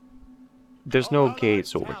what? There's no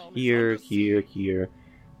gates over here, here, here.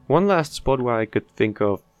 One last spot where I could think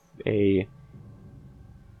of a...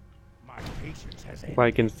 My patience has If I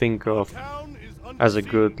can think of town is under as a siege.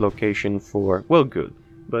 good location for... Well, good.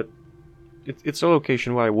 But it's a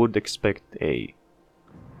location where I would expect a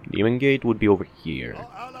demon gate would be over here. Our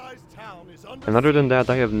allied town is under And other than that,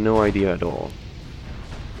 I have no idea at all. siege.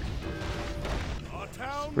 Our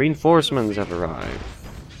town Reinforcements have arrived.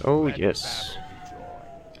 Oh yes.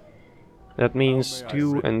 That means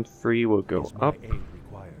 2 and 3 will go Is my up. aid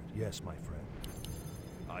required? Yes, my friend.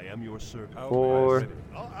 I am your servant. 4,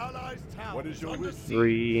 Our allied town What is your under wish? siege.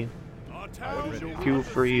 3, Our town is 2,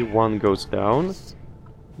 3, 1 goes down.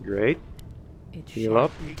 Great. It Heal shall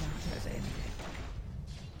up. be done.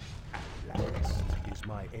 Is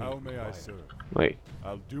my aid How may I required? serve? Wait.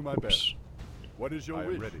 I'll do my Oops. best. What is your I am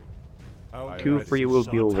wish? ready. How I am 2, ready. 3 will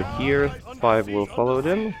be over here. 5 will follow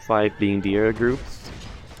them. 5 being the air group.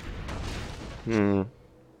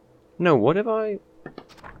 No, what if I...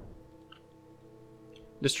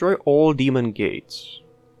 Destroy all demon gates?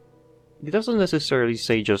 It doesn't necessarily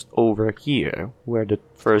say just over here, where the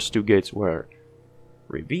first 2 gates were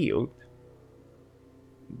revealed.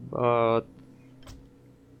 But...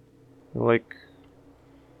 Like...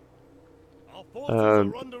 Our forces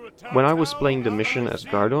are under attack. When I was playing the mission as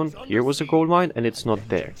Gardon, here was a gold mine and it's not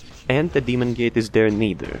there. And the demon gate is there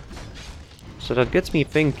neither. So that gets me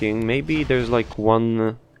thinking, maybe there's like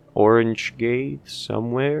one orange gate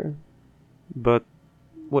somewhere? But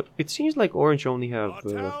what it seems like orange only have Our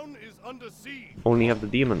town is under siege. the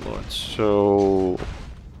demon lords, so...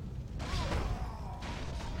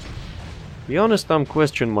 To be honest, I'm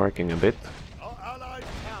question marking a bit. Our allied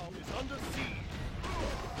town is under siege.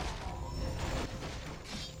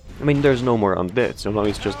 I mean, there's no more undead, so now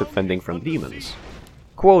it's just defending from demons.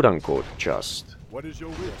 quote-unquote just. What is your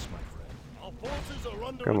wish, my friend? Our forces are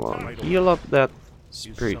under Come on, attack. heal up that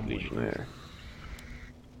Spirit Legionnaire.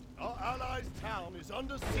 Our allies' town is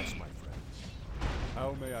under Yes, siege. my friend.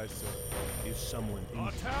 How may I serve? Is someone Our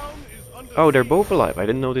injured? town is under Oh, they're siege. both alive. I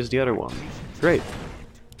didn't notice the other one. Great.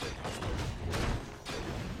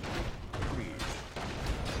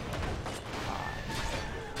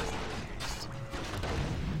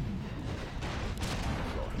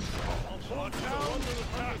 Our town is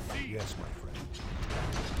under siege. Yes, my friend.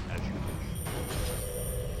 As you wish.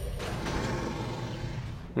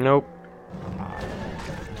 Nope.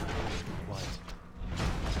 Quiet.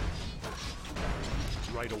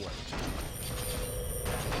 Right away.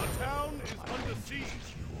 Our town is under siege.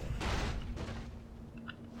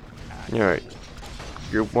 Alright.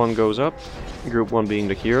 Group 1 goes up. Group 1 being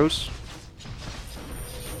the heroes.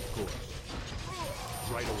 Of course.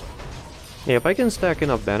 Right away. Yeah, if I can stack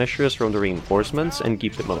enough banishers from the reinforcements and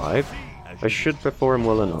keep them alive, I should perform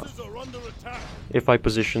well enough. Forces are under attack. If I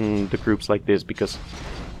position the groups like this, because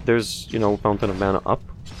there's, you know, Fountain of Mana up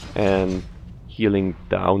and healing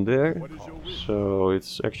down there, What is your wish? so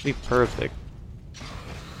it's actually perfect.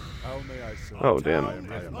 How may I serve? Oh damn, I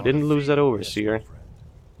am didn't lose that overseer, Friend.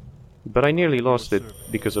 but I nearly lost it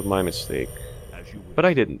because of my mistake. As you wish. But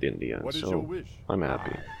I didn't in the end, What is your so wish? I'm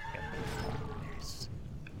happy.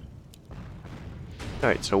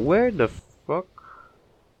 Alright, so where the fuck?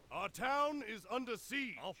 Our town is under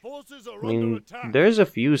siege. Our forces are I under mean, attack. there's a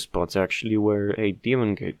few spots actually where a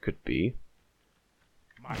demon gate could be.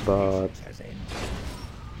 But...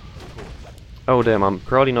 oh damn, I'm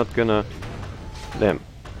probably not gonna... damn.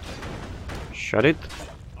 Shut it.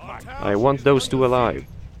 Our town I want is those two under alive.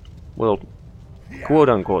 Well,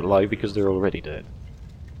 quote-unquote alive because they're already dead.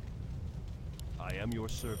 I am your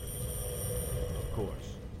servant. Of course.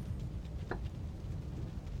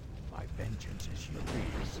 My vengeance is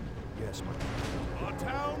yours. Yes, my friend. siege. Our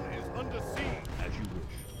town is under siege. As you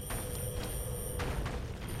wish.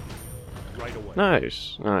 Right away.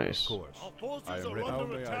 Nice, Of nice. course. Our forces I am are ready. How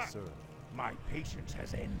under may I attack. serve? My patience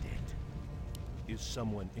has ended. Is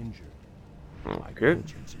someone injured? Okay,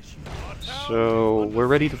 Vengeance is yours. Our town so is under we're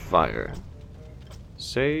ready to siege. fire.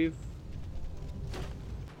 Save.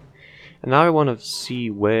 And now I want to see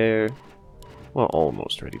where... well,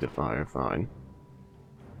 almost ready to fire, fine.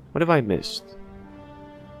 What have I missed?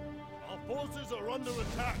 Our forces are under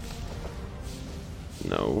attack.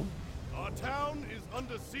 No. Our town is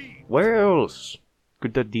under siege. Where else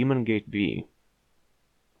could the demon gate be?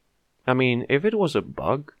 I mean, if it was a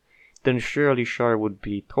bug, then surely Shar would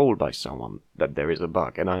be told by someone that there is a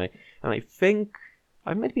bug. And I think,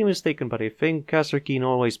 I might be mistaken, but I think Kasserkeen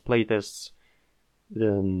always playtests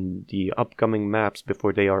the upcoming maps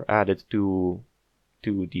before they are added to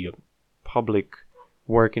the public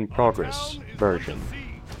work in progress Town is version under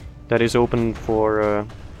siege. that is open for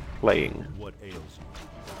playing. What ails you?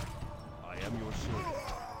 I am your servant.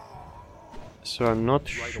 So I'm not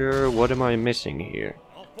sure what am I missing here.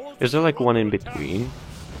 Our forces Is there like are one in under attack. between?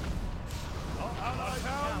 Our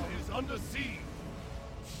town is under siege.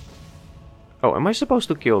 Oh, am I supposed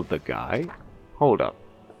to kill the guy? Hold up.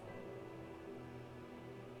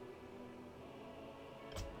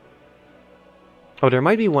 Oh, there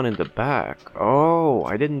might be one in the back. Oh,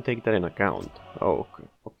 I didn't take that in account. Oh, okay.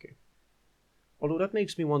 Okay. Although that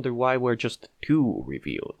makes me wonder why were just 2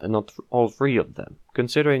 revealed and not all 3 of them,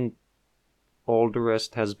 considering all the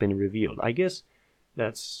rest has been revealed. I guess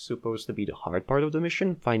that's supposed to be the hard part of the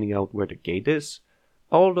mission, finding out where the gate is.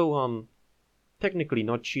 Although, technically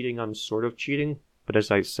not cheating, I'm sort of cheating, but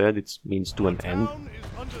as I said, it's means to an end. Town is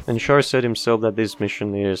under And siege. Shar said himself that this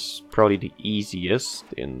mission is probably the easiest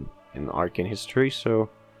in Arcane history, so...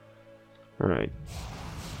 alright.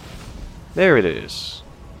 There it is.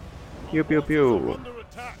 Pew pew pew. Under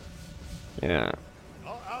attack. Yeah.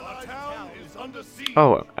 Our town is under siege.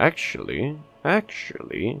 Oh, actually,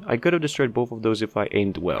 I could have destroyed both of those if I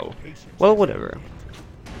aimed well. Well, whatever.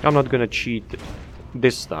 I'm not gonna cheat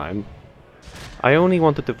this time. I only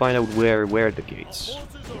wanted to find out where were the gates.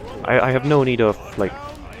 I have no need of, like,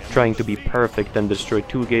 trying to be perfect and destroy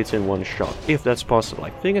 2 gates in one shot. If that's possible. I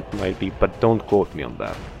think it might be, but don't quote me on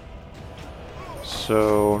that.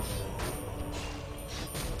 So...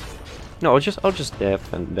 no, I'll just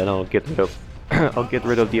def and then I'll get rid of I'll get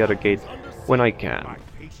rid of the other gate when I can. My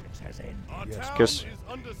patience has ended. Our town because- is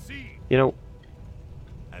under siege. You know,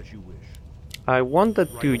 As you wish. I wanted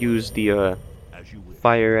to use the As you wish.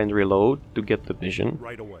 fire and reload to get the vision.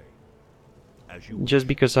 Right away. As you wish. Just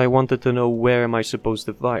because I wanted to know where am I supposed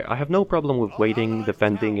to fire. I have no problem with waiting,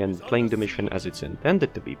 defending, and playing the mission as it's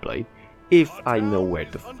intended to be played, if I know where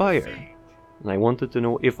to fire. And I wanted to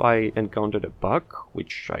know if I encountered a bug,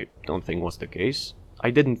 which I don't think was the case.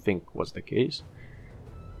 I didn't think was the case.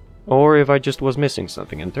 Or if I just was missing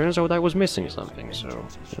something, and turns out I was missing something, so,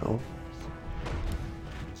 you know.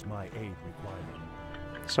 Is my aid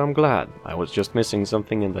required? So I'm glad I was just missing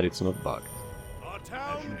something and that it's not bugged. Our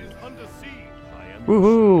town is under siege. I am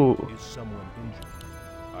Woohoo! Is someone injured?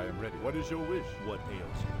 I am ready. What is your wish? What ails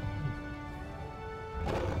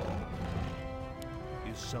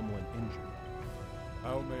you? Is someone injured?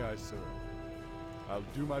 How may I serve? I'll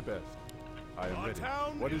do my best. I am ready.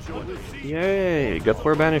 What is your under wish? siege. Yay! Got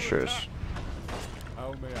 4 banishers.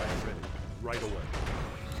 How may I ready? Right away.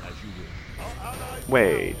 As you wish.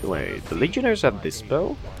 Wait. The Legionnaires have this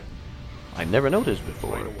spell? I never noticed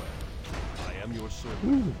before. Right away. I am your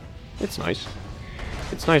servant. It's nice.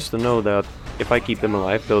 It's nice to know that if I keep them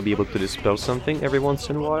alive, they'll be able to dispel something every once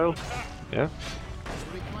in a while. Yeah?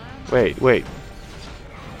 Wait.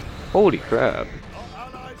 Holy crap.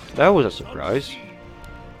 That was a surprise.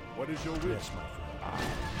 What is your wish? Yes, my friend.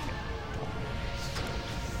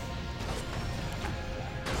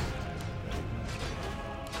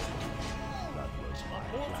 That was my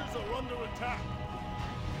Forces are under attack.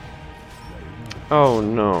 Oh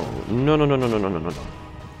no. No.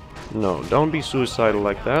 No, don't be suicidal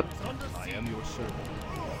like that. I am your servant.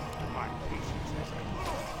 My patience has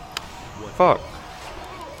ended. Fuck.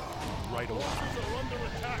 Right away. Are under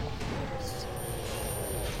attack.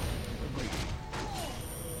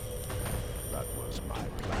 That was my plan.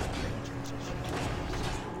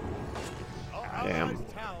 Damn.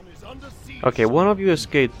 Allies' town is under siege. Okay, one of you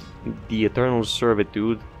escaped the eternal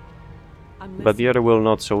servitude, I'm but the listening. other will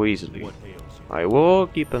not so easily. What ails you? I will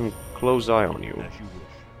keep a close eye on you, As you wish.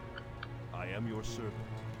 I am your servant.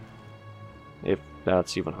 if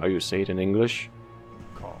that's even how you say it in English.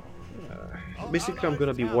 Call. Basically, I'm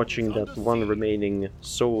gonna be watching that one remaining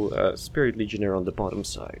soul spirit legionnaire on the bottom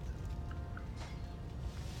side.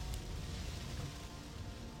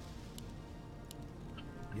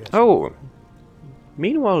 Yes. Oh!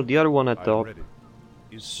 Meanwhile, the other one at I am top ready.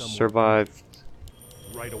 Is someone survived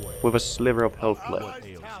right away? with a sliver of health left.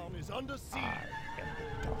 Allies' town is under siege.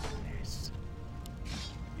 Darkness.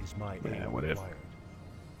 Is my aid Yeah, what if? required?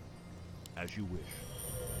 As you wish.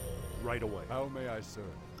 Right away. How may I serve?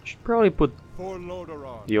 Should probably put For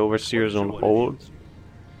Lordaeron. the overseers on What hold. ails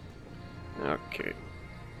you? Okay.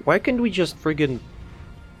 Why can't we just friggin'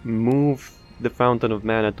 move the Fountain of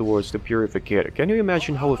Mana towards the Purificator? Can you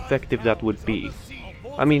imagine how effective that would be?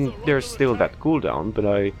 I mean, there's still that cooldown, but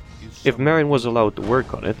if Marin was allowed to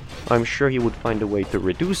work on it, I'm sure he would find a way to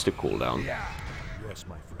reduce the cooldown. Yes,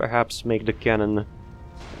 my friend. Perhaps make the cannon's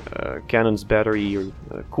battery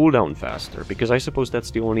cooldown faster, because I suppose that's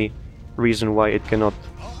the only reason why it cannot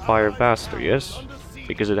fire faster, yes?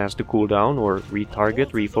 Because it has to cool down or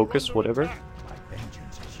retarget, refocus, whatever. My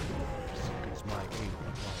vengeance is yours. Is my aid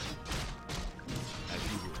required? As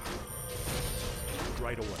you wish.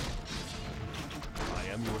 Right away. I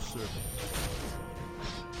am your servant.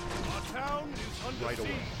 Our town is under Right siege.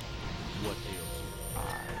 away. What ails you? I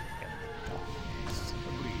am darkness.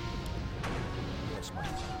 Agreed. Yes, my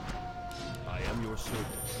friend. I am your servant.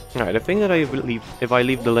 Alright, I think that if I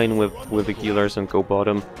leave the lane with the healers and go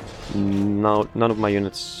bottom, none of my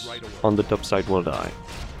units on the top side will die.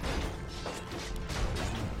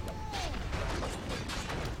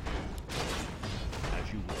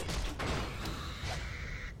 As you wish.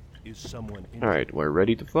 Is someone injured? Alright, we're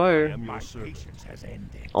ready to I fire. am your servant. Has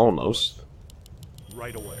ended. Almost.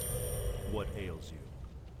 Right away. What ails you?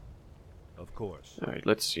 Of course. Alright,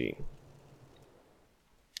 let's see.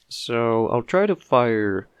 So, I'll try to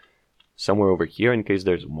fire somewhere over here in case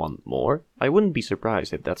there's one more. I wouldn't be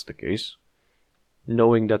surprised if that's the case,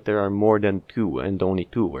 knowing that there are more than 2 and only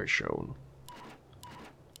 2 were shown.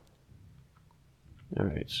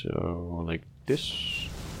 Alright, so like this.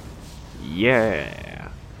 Yeah!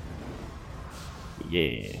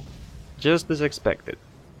 Yeah. Just as expected.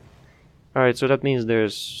 Alright, so that means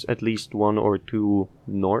there's at least 1 or 2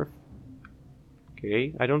 north.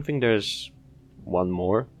 Okay, I don't think there's one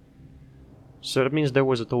more. So that means there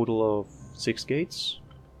was a total of 6 gates.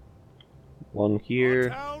 1 Our here.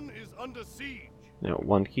 town is under siege. No,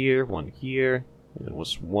 1 here, 1 here. And it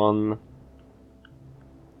was 1,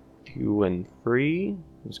 2, and 3.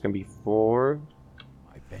 It's gonna be 4.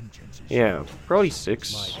 My vengeance is Yeah, yours. probably My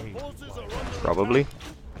 6. aid Forces are required. under Probably.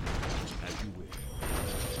 As you wish.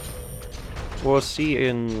 We'll see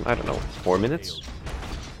in, I don't know, 4 minutes?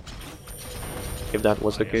 If that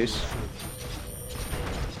was the case.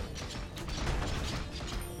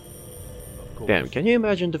 Damn, can you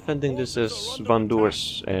imagine defending this as Van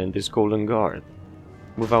Doors and this Golden Guard?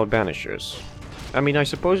 Without banishers. I mean, I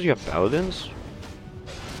suppose you have paladins,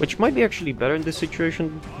 which might be actually better in this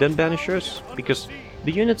situation than banishers, because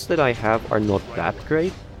the units that I have are not that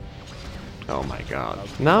great. Oh my god.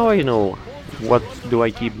 Now I know what do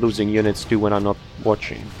I keep losing units to when I'm not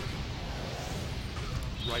watching.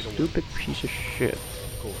 Stupid piece of shit.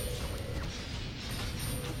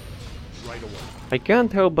 I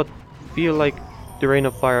can't help but feel like the Rain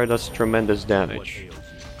of Fire does tremendous damage,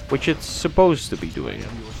 which it's supposed to be doing,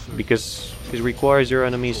 because it requires your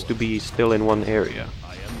enemies to be still in one area.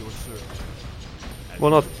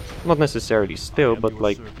 Well, not necessarily still, but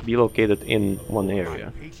like be located in one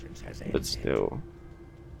area. But still,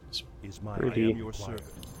 it's pretty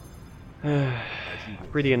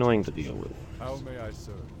pretty annoying to deal with. How may I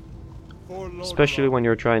serve? Especially when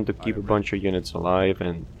you're trying to keep a bunch of units alive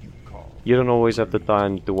and you don't always have the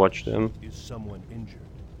time to watch them. Is someone injured?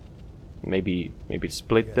 Maybe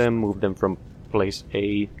split them, move them from place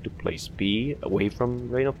A to place B, away from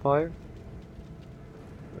Rain of Fire.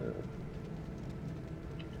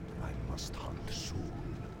 I must hunt soon.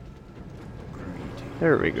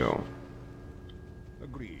 There we go.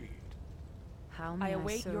 Agreed. How I may I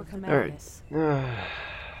await serve your you? command. Alright. Miss.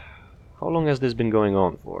 How long has this been going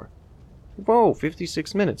on for? Whoa,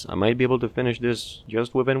 56 minutes. I might be able to finish this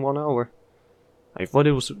just within 1 hour. I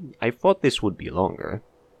thought this would be longer.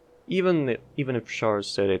 Even if Shar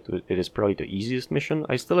said it is probably the easiest mission,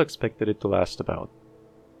 I still expected it to last about,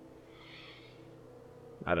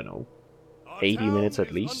 I don't know, 80 minutes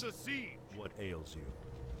at least. What ails you?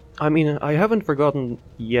 I mean, I haven't forgotten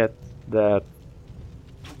yet that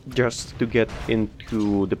just to get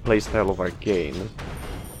into the playstyle of Arcane,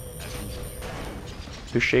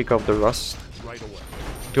 to shake off the rust, Right away.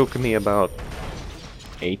 took me about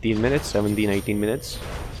 18 minutes, 17, 18 minutes.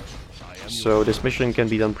 So this mission can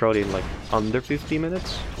be done probably in like under 50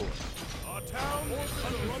 minutes.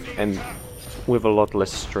 And with a lot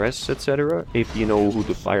less stress, etc. If you know who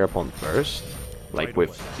to fire upon first, like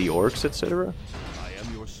with the orcs, etc.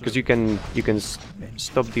 Because you can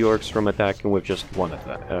stop the orcs from attacking with just one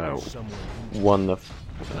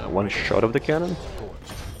one shot of the cannon.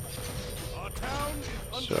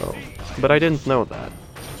 So, but I didn't know that.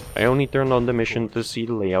 I only turned on the mission to see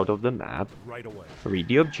the layout of the map, Right away. read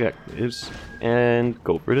the objectives, and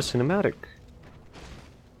go through the cinematic.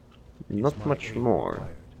 Not My much aid more.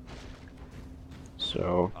 required?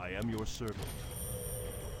 So, I am your servant.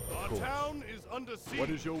 Our town is under siege. What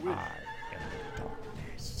is your wish?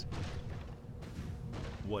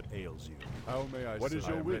 What ails you? How may I What serve? is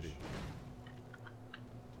your I am wish? ready.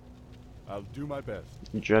 I'll do my best.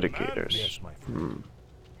 Judicators. Yes, my friend.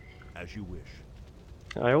 As you wish.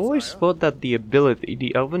 I always thought that the ability,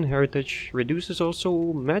 the Elven Heritage, reduces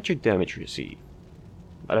also magic damage received.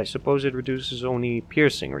 But I suppose it reduces only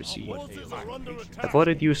piercing received. Forces are under I attack. thought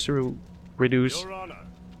it used to reduce... Your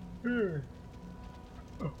honor.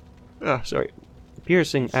 sorry.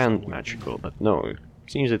 Piercing and magical, but no, it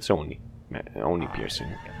seems it's only piercing.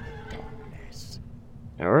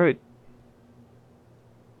 Alright.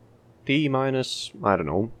 T minus, I don't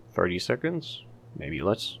know, 30 seconds? Maybe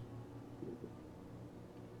less.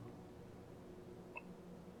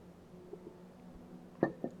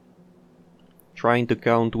 Trying to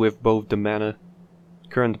count with both the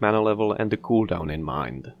current mana level and the cooldown in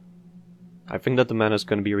mind. I think that the mana is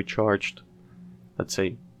going to be recharged, let's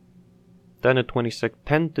say, 10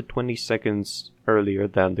 to 20 seconds earlier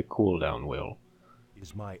than the cooldown will.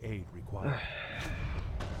 Is my aid required?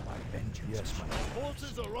 My vengeance. Yes, my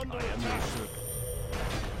Forces are under I am attack. your servant.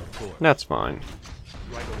 Of course. That's fine.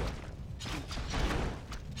 Right away.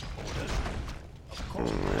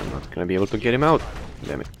 I'm not going to be able to get him out.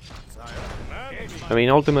 Damn it. I mean,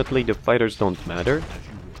 ultimately the fighters don't matter.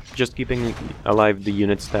 Just keeping alive the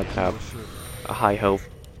units that have a high health.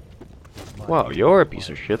 Wow, you're a piece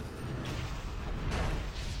of shit.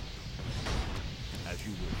 As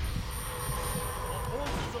you wish.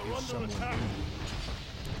 Forces are under attack.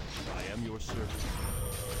 I am your servant.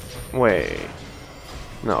 Wait.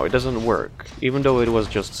 No, it doesn't work, even though it was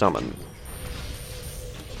just summoned.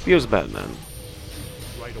 Feels bad, man.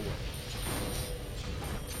 Right away.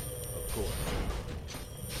 Of course.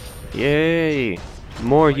 Yay!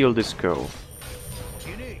 More heal disco.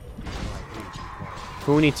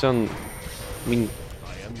 Who needs I mean,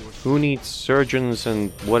 I am your who needs surgeons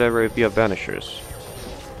and whatever if you have vanishers?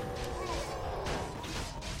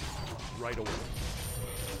 right away.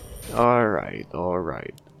 Alright,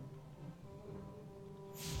 alright.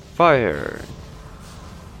 Fire!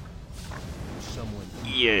 Someone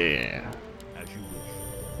Yeah! as you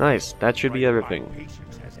wish. Nice, that should be everything.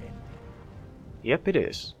 Patience has ended. Yep, it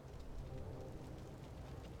is.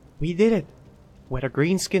 We did it! Whether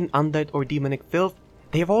greenskin, undead, or demonic filth,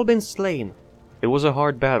 they have all been slain. It was a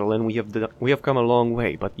hard battle and we have come a long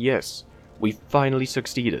way, but yes, we finally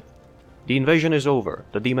succeeded. The invasion is over,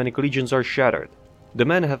 the demonic legions are shattered. The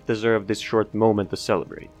men have deserved this short moment to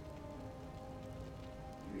celebrate.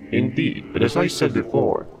 Indeed, but as I said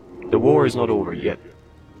before, the war is not over yet.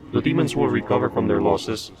 The demons will recover from their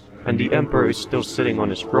losses, and the Emperor is still sitting on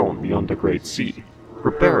his throne beyond the Great Sea,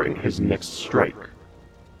 preparing his next strike.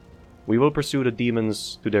 We will pursue the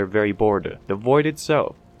demons to their very border, the void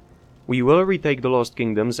itself. We will retake the lost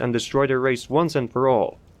kingdoms and destroy their race once and for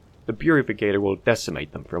all. The Purificator will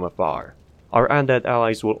decimate them from afar. Our undead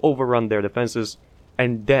allies will overrun their defenses,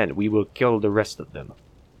 and then we will kill the rest of them.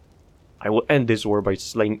 I will end this war by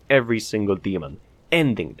slaying every single demon,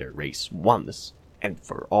 ending their race once and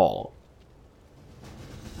for all.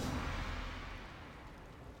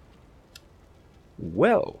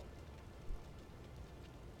 Well,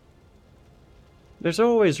 there's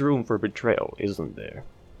always room for betrayal, isn't there?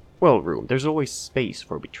 Well, there's always space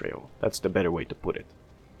for betrayal. That's the better way to put it.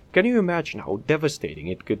 Can you imagine how devastating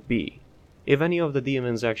it could be if any of the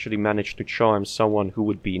demons actually managed to charm someone who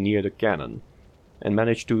would be near the cannon, and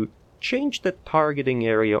managed to change the targeting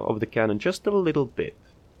area of the cannon just a little bit,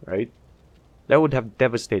 right? That would have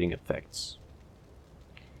devastating effects.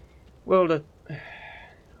 Well,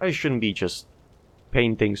 I shouldn't be just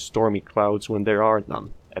painting stormy clouds when there are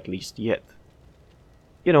none, at least yet.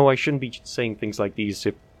 You know, I shouldn't be saying things like these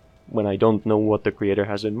when I don't know what the creator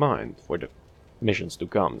has in mind for the missions to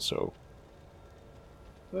come, so...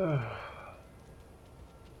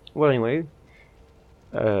 Well, anyway,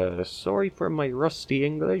 sorry for my rusty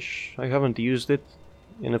English. I haven't used it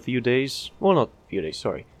in a few days. Well, not a few days,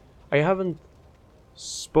 sorry. I haven't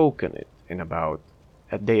spoken it in about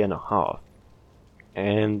a day and a half.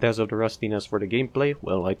 And as of the rustiness for the gameplay,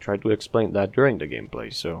 well, I tried to explain that during the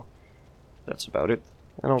gameplay, so that's about it.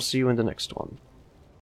 And I'll see you in the next one.